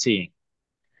interested in seeing.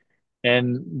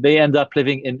 And they end up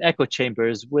living in echo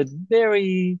chambers with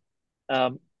very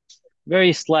um,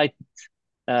 very slight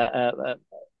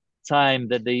time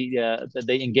that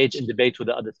they engage in debate with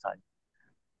the other side.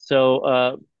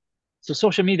 So so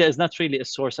social media is not really a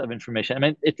source of information. I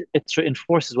mean, it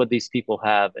reinforces what these people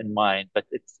have in mind, but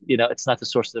it's it's not a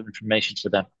source of information for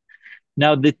them.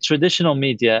 Now, the traditional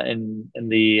media in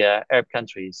the Arab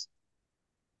countries,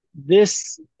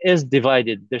 this is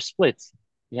divided. They're split.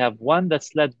 You have one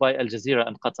that's led by Al Jazeera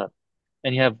and Qatar,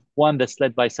 and you have one that's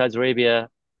led by Saudi Arabia.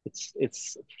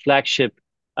 Its flagship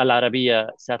Al Arabiya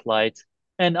satellite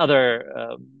and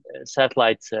other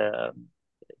satellite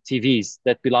TVs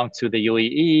that belong to the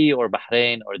UAE or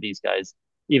Bahrain or these guys,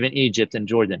 even Egypt and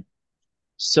Jordan.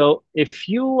 So if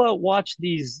you watch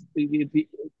these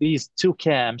two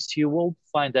camps, you will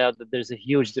find out that there's a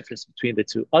huge difference between the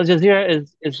two. Al Jazeera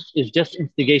is just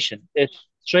instigation. It's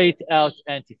straight out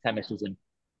anti-Semitism.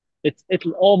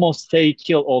 It'll almost say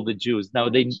kill all the Jews. Now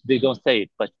they don't say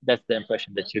it, but that's the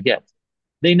impression that you get.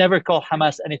 They never call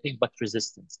Hamas anything but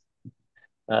resistance.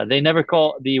 They never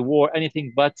call the war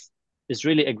anything but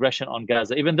Israeli aggression on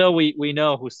Gaza, even though we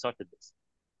know who started this.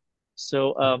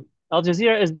 So Al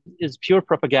Jazeera is pure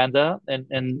propaganda,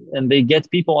 and they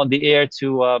get people on the air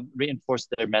to reinforce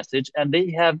their message, and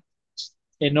they have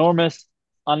enormous,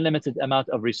 unlimited amount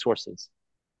of resources.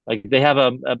 Like they have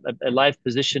a live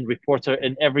position reporter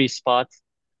in every spot.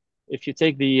 If you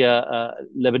take the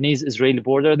Lebanese-Israeli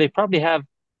border, they probably have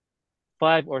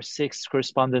 5 or 6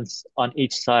 correspondents on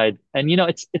each side, and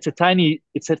it's a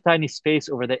tiny space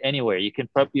over there anywhere. You could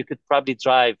probably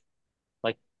drive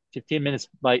like 15 minutes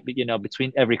by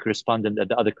between every correspondent and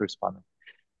the other correspondent.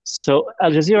 So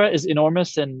Al Jazeera is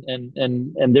enormous, and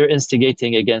they're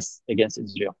instigating against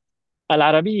Israel. Al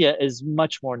Arabiya is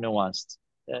much more nuanced.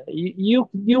 You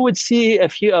would see a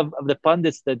few of the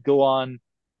pundits that go on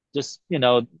just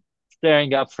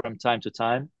staring up from time to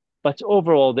time, but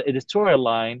overall the editorial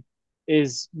line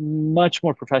is much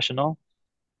more professional.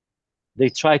 They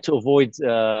try to avoid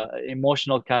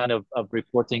emotional kind of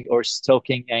reporting or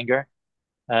stoking anger.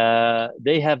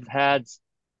 They have had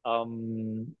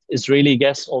Israeli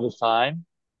guests all the time.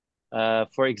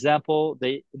 For example,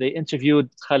 they interviewed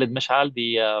Khalid Mash'al,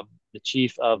 the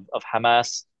chief of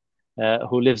Hamas,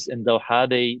 who lives in Doha.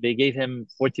 They gave him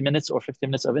 40 minutes or 50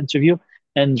 minutes of interview,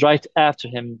 and right after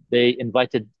him, they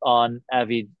invited on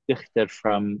Avi Dichter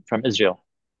from Israel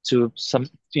to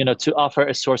offer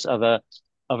a source of a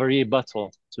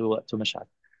rebuttal to Mash'al.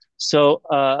 So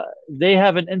they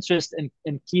have an interest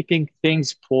in keeping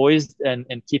things poised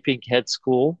and keeping heads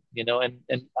cool,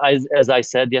 and as I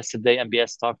said yesterday,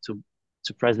 MBS talked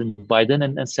to President Biden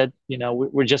and said,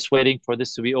 we're just waiting for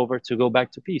this to be over to go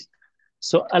back to peace.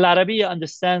 So Al Arabiya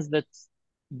understands that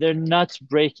they're not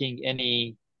breaking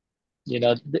any,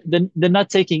 they're not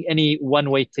taking any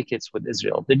one-way tickets with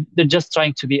Israel. They're just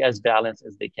trying to be as balanced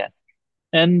as they can.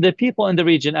 And the people in the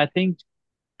region, I think,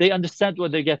 they understand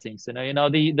what they're getting. So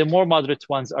the more moderate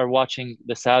ones are watching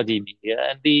the Saudi media,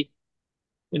 and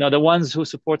the ones who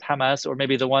support Hamas, or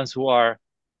maybe the ones who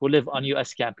live on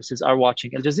US campuses, are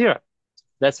watching Al Jazeera.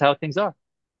 That's how things are.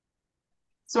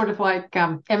 Sort of like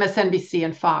MSNBC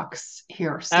and Fox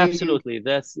here. So Absolutely,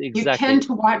 that's you exactly tend it.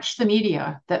 to watch the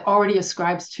media that already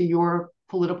ascribes to your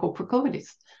political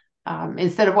proclivities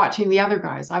instead of watching the other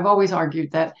guys. I've always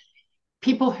argued that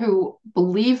people who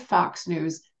believe Fox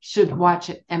News should watch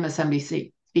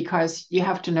MSNBC because you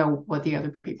have to know what the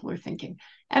other people are thinking,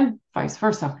 and vice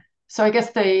versa. So I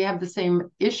guess they have the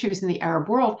same issues in the Arab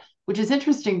world, which is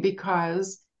interesting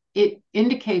because it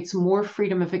indicates more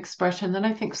freedom of expression than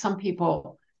I think some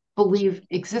people believe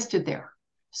existed there.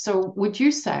 So would you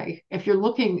say, if you're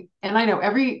looking, and I know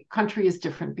every country is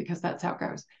different because that's how it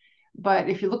goes, but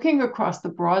if you're looking across the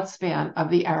broad span of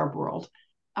the Arab world,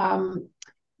 um,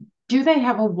 do they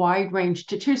have a wide range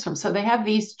to choose from? So they have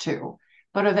these two,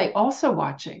 but are they also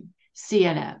watching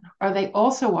CNN? Are they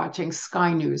also watching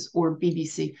Sky News or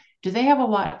BBC? Do they have a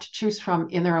lot to choose from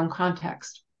in their own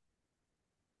context?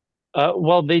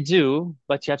 Well, they do,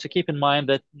 but you have to keep in mind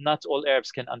that not all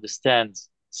Arabs can understand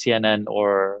CNN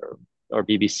or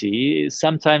BBC.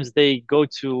 Sometimes they go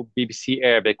to BBC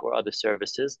Arabic or other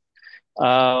services.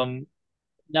 Um,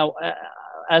 Now,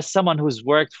 as someone who's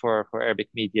worked for Arabic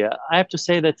media, I have to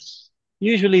say that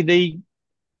usually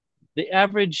the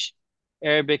average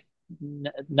Arabic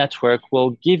network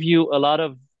will give you a lot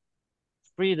of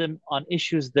freedom on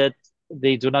issues that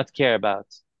they do not care about.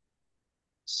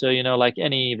 So, like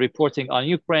any reporting on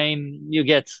Ukraine, you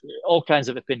get all kinds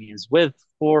of opinions with,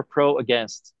 for, pro,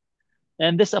 against.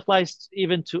 And this applies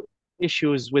even to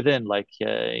issues within, like,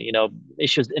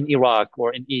 issues in Iraq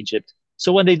or in Egypt.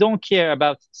 So when they don't care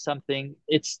about something,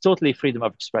 it's totally freedom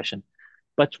of expression.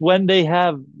 But when they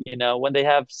have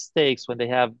stakes, when they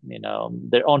have,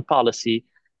 their own policy,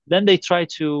 then they try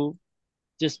to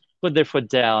just put their foot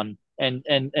down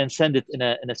and send it in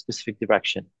a specific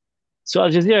direction. So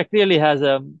Al Jazeera clearly has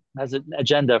an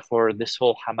agenda for this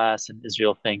whole Hamas and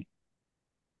Israel thing.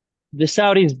 The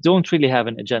Saudis don't really have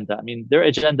an agenda. I mean, their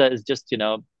agenda is just,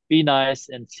 be nice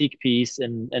and seek peace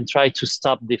and try to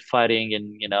stop the fighting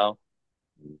and,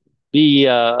 be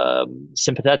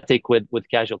sympathetic with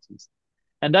casualties.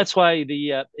 And that's why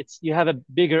it's you have a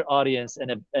bigger audience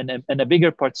and a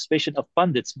bigger participation of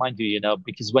pundits, mind you,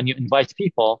 because when you invite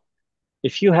people,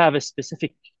 if you have a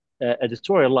specific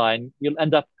editorial line, you'll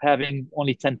end up having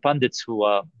only 10 pundits who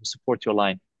support your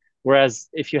line. Whereas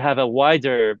if you have a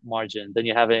wider margin, then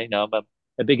you have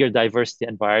a bigger diversity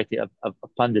and variety of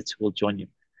pundits who will join you.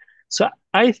 So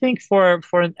I think for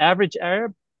an average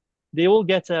Arab, they will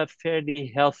get a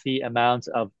fairly healthy amount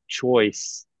of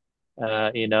choice,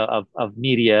 of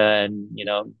media and,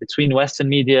 between Western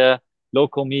media,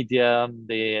 local media,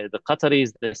 the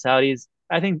Qataris, the Saudis.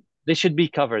 I think they should be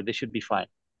covered. They should be fine.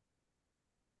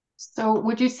 So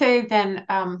would you say then,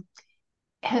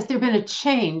 has there been a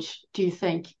change, do you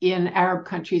think, in Arab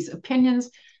countries' opinions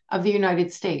of the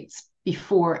United States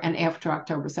before and after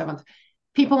October 7th?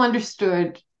 People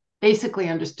basically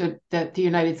understood that the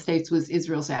United States was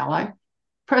Israel's ally.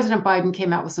 President Biden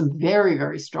came out with some very,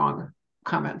 very strong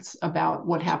comments about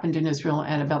what happened in Israel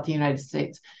and about the United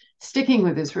States sticking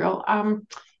with Israel.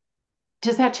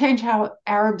 Does that change how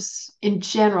Arabs in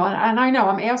general, and I know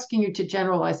I'm asking you to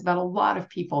generalize about a lot of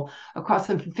people across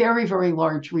a very, very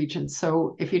large region.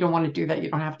 So if you don't want to do that,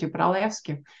 you don't have to, but I'll ask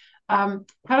you. How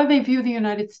do they view the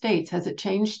United States? Has it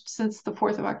changed since the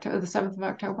 4th of October, the 7th of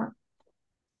October?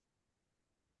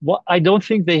 Well, I don't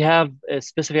think they have a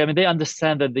specific, I mean, they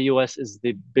understand that the US is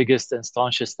the biggest and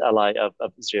staunchest ally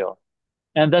of Israel.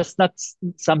 And that's not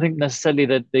something necessarily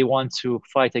that they want to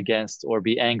fight against or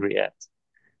be angry at.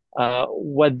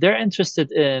 What they're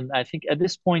interested in, I think at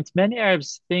this point, many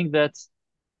Arabs think that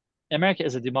America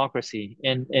is a democracy,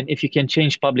 and if you can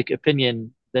change public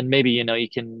opinion, then maybe you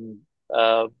can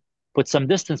put some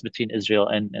distance between Israel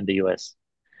and the U.S.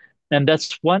 And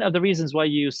that's one of the reasons why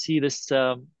you see this,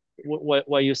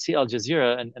 why you see Al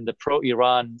Jazeera and the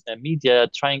pro-Iran media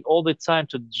trying all the time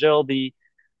to drill the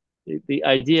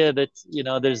idea that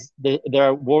there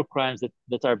are war crimes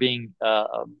that are being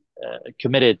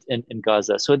committed in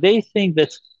Gaza. So they think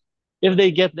that if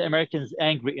they get the Americans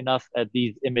angry enough at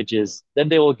these images, then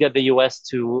they will get the U.S.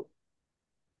 to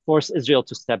force Israel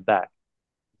to step back.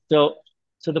 So,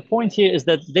 so the point here is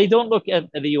that they don't look at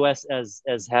the U.S.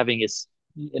 as having its,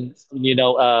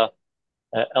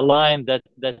 a line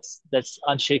that's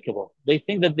unshakable. They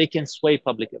think that they can sway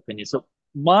public opinion. So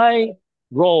my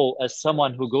role as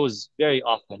someone who goes very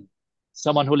often,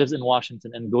 someone who lives in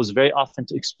Washington and goes very often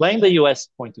to explain the U.S.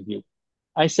 point of view,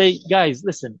 I say, guys,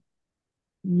 listen,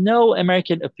 no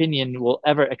American opinion will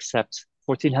ever accept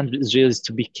 1,400 Israelis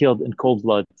to be killed in cold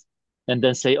blood, and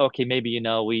then say, okay, maybe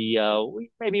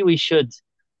maybe we should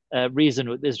reason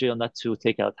with Israel not to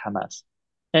take out Hamas.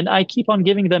 And I keep on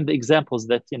giving them the examples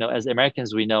that as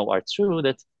Americans we know are true.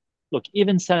 That look,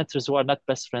 even senators who are not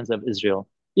best friends of Israel,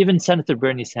 even Senator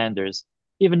Bernie Sanders,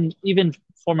 even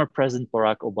former President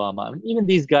Barack Obama, I mean, even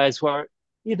these guys who are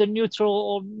either neutral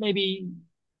or maybe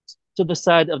to the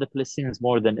side of the Palestinians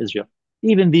more than Israel.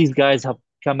 Even these guys have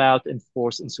come out in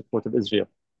force in support of Israel.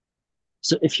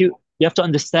 So if you have to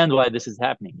understand why this is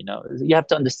happening, you have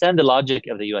to understand the logic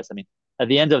of the US. I mean, at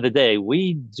the end of the day,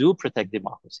 we do protect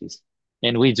democracies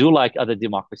and we do like other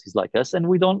democracies like us, and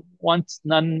we don't want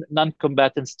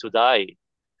non-combatants to die.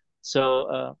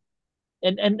 So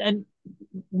and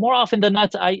more often than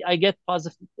not, I get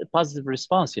positive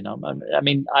response. I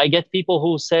mean, I get people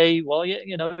who say, "Well, yeah,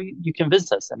 you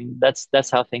convinced us." I mean, that's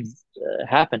how things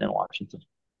happen in Washington.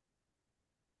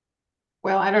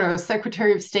 Well, I don't know.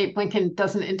 Secretary of State Blinken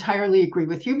doesn't entirely agree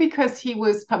with you because he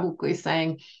was publicly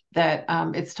saying that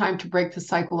it's time to break the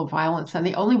cycle of violence. And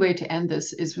the only way to end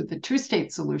this is with a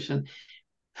two-state solution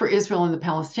for Israel and the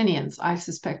Palestinians. I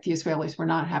suspect the Israelis were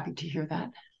not happy to hear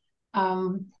that.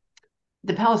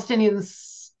 The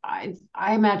Palestinians,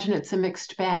 I imagine it's a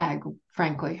mixed bag,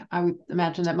 frankly. I would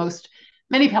imagine that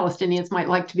many Palestinians might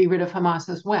like to be rid of Hamas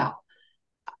as well.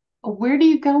 Where do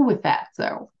you go with that,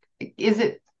 though? Is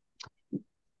it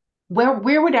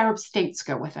where would Arab states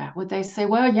go with that? Would they say,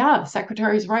 well, yeah, the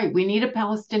secretary's right. We need a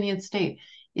Palestinian state.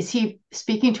 Is he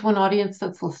speaking to an audience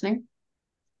that's listening?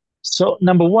 So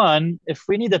number one, if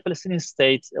we need a Palestinian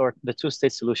state or the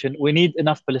two-state solution, we need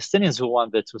enough Palestinians who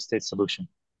want the two-state solution.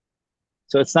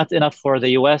 So it's not enough for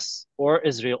the US or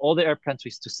Israel, all the Arab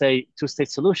countries to say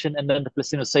two-state solution, and then the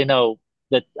Palestinians say, no,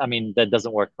 that, I mean, that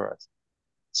doesn't work for us.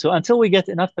 So until we get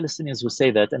enough Palestinians who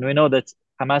say that, and we know that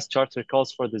Hamas charter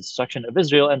calls for the destruction of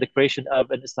Israel and the creation of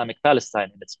an Islamic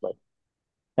Palestine in its place.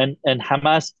 And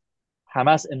Hamas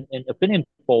in opinion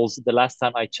polls, the last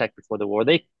time I checked before the war,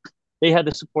 they had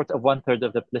the support of one third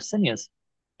of the Palestinians.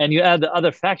 And you add the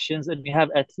other factions, and you have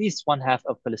at least one half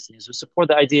of Palestinians who support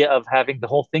the idea of having the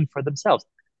whole thing for themselves.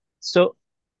 So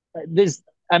this,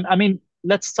 I mean,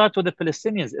 let's start with the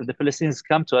Palestinians. If the Palestinians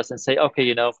come to us and say,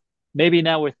 okay, maybe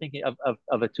now we're thinking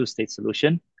of a two-state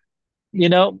solution,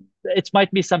 it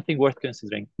might be something worth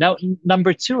considering. Now,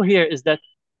 number two here is that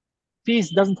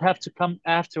peace doesn't have to come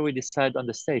after we decide on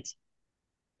the states,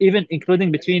 even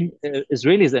including between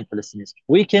Israelis and Palestinians.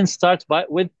 We can start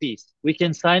with peace. We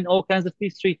can sign all kinds of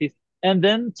peace treaties and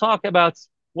then talk about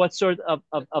what sort of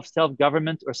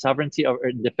self-government or sovereignty or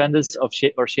independence of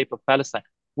shape of Palestine.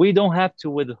 We don't have to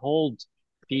withhold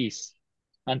peace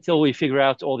until we figure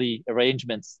out all the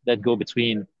arrangements that go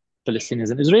between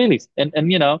Palestinians and Israelis. And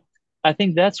I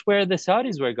think that's where the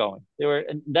Saudis were going.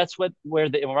 And that's where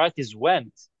the Emiratis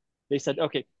went. They said,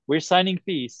 okay, we're signing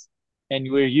peace,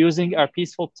 and we're using our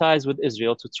peaceful ties with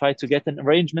Israel to try to get an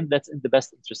arrangement that's in the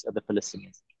best interest of the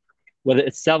Palestinians. Whether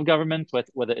it's self-government,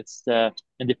 whether it's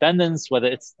independence, whether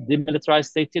it's demilitarized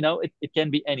state, it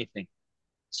can be anything.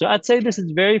 So I'd say this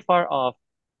is very far off.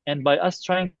 And by us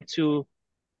trying to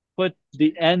put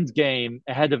the end game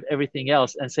ahead of everything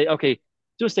else and say, okay,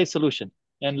 two-state solution,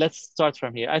 and let's start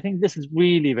from here, I think this is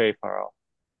really very far off.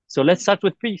 So let's start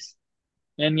with peace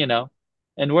and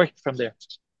work from there.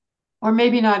 Or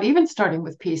maybe not even starting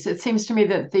with peace. It seems to me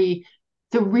that the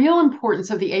real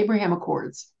importance of the Abraham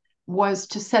Accords was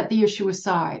to set the issue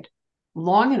aside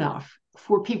long enough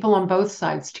for people on both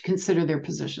sides to consider their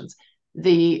positions.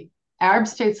 The Arab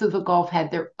states of the Gulf had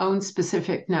their own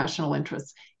specific national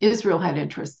interests. Israel had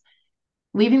interests.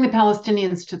 Leaving the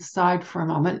Palestinians to the side for a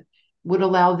moment would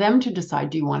allow them to decide,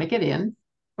 do you want to get in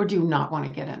or do you not want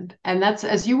to get in? And that's,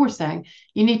 as you were saying,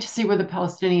 you need to see where the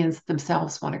Palestinians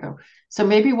themselves want to go. So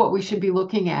maybe what we should be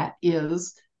looking at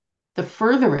is the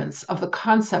furtherance of the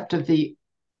concept of the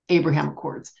Abraham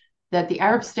Accords, that the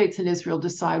Arab states and Israel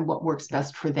decide what works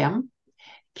best for them,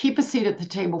 keep a seat at the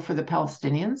table for the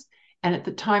Palestinians, and at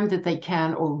the time that they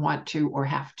can or want to or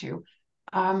have to,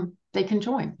 they can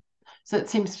join. So it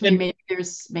seems to me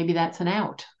maybe that's an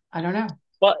out. I don't know.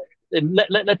 Well,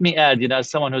 let me add,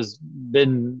 as someone who's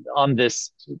been on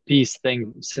this peace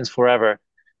thing since forever,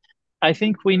 I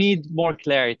think we need more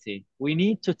clarity. We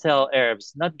need to tell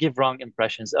Arabs, not give wrong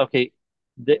impressions. Okay,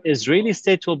 the Israeli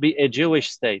state will be a Jewish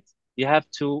state. You have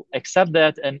to accept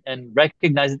that and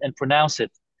recognize it and pronounce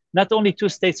it. Not only two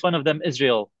states, one of them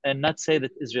Israel, and not say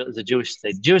that Israel is a Jewish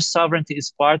state. Jewish sovereignty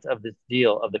is part of the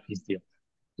deal, of the peace deal.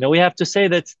 We have to say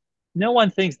that no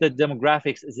one thinks that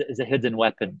demographics is a hidden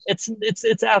weapon.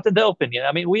 It's out in the open.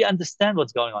 I mean, we understand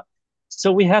what's going on.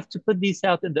 So we have to put these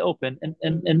out in the open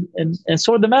and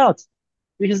sort them out.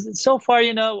 Because so far,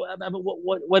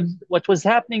 what was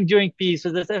happening during peace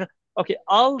was that, okay,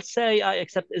 I'll say I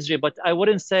accept Israel, but I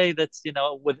wouldn't say that,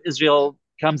 with Israel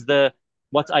comes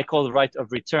what I call the right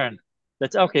of return.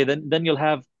 That's okay, then you'll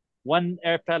have one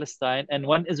Arab Palestine and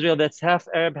one Israel that's half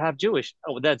Arab, half Jewish.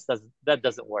 Oh, that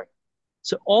doesn't work.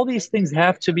 So all these things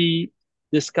have to be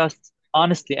discussed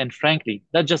honestly and frankly,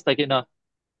 not just like,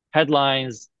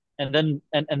 headlines and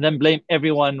then blame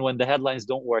everyone when the headlines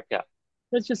don't work out.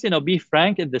 Let's just, be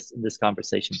frank in this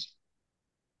conversation.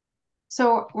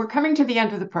 So we're coming to the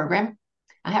end of the program.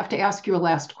 I have to ask you a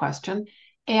last question.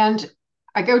 And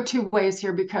I go two ways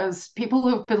here because people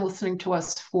who have been listening to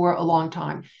us for a long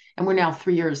time, and we're now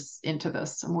 3 years into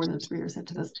this, more than 3 years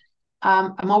into this,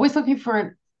 I'm always looking for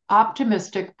an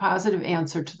optimistic, positive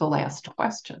answer to the last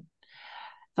question.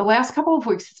 The last couple of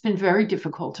weeks, it's been very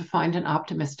difficult to find an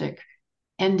optimistic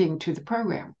ending to the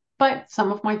program, but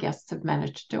some of my guests have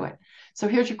managed to do it. So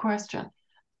here's your question.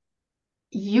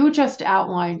 You just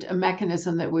outlined a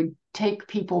mechanism that would take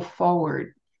people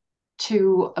forward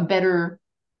to a better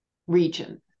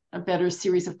region, a better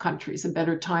series of countries, a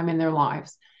better time in their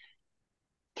lives.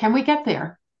 Can we get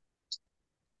there?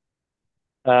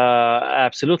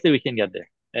 Absolutely, we can get there.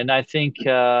 And I think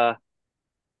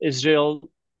Israel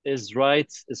is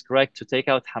correct to take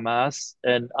out Hamas.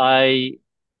 And I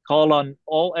call on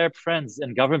all Arab friends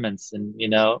and governments and,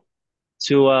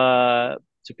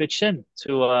 to pitch in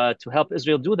to help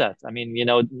Israel do that. I mean,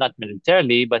 not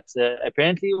militarily, but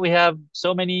apparently we have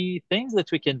so many things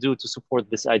that we can do to support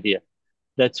this idea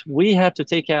that we have to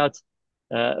take out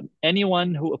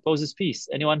anyone who opposes peace,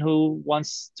 anyone who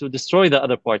wants to destroy the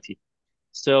other party.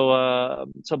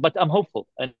 But I'm hopeful,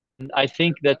 and I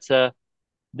think that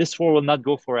this war will not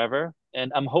go forever.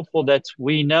 And I'm hopeful that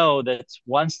we know that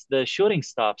once the shooting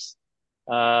stops,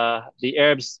 the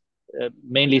Arabs,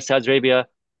 mainly Saudi Arabia,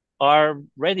 are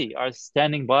ready, are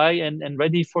standing by and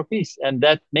ready for peace. And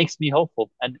that makes me hopeful.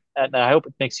 And I hope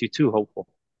it makes you too hopeful.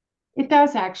 It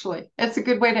does actually. It's a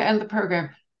good way to end the program.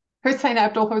 Hussein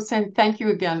Abdul-Hussain, thank you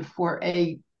again for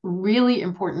a really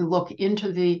important look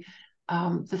into the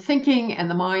thinking and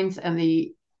the minds and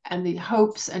the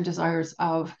hopes and desires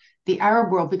of the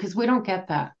Arab world, because we don't get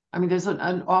that. I mean, there's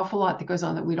an awful lot that goes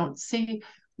on that we don't see.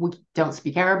 We don't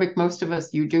speak Arabic, most of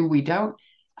us. You do, we don't.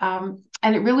 And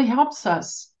it really helps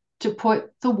us to put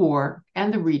the war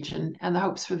and the region and the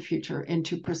hopes for the future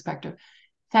into perspective.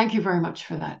 Thank you very much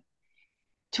for that.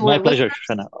 To My our pleasure,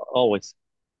 listeners, Shoshana, always.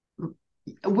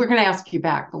 we're going to ask you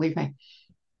back, believe me.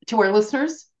 To our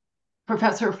listeners,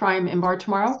 Professor Ephraim Imbar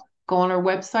tomorrow. Go on our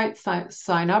website,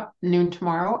 sign up noon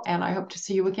tomorrow, and I hope to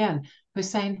see you again.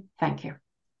 Hussein, thank you.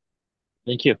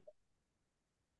 Thank you.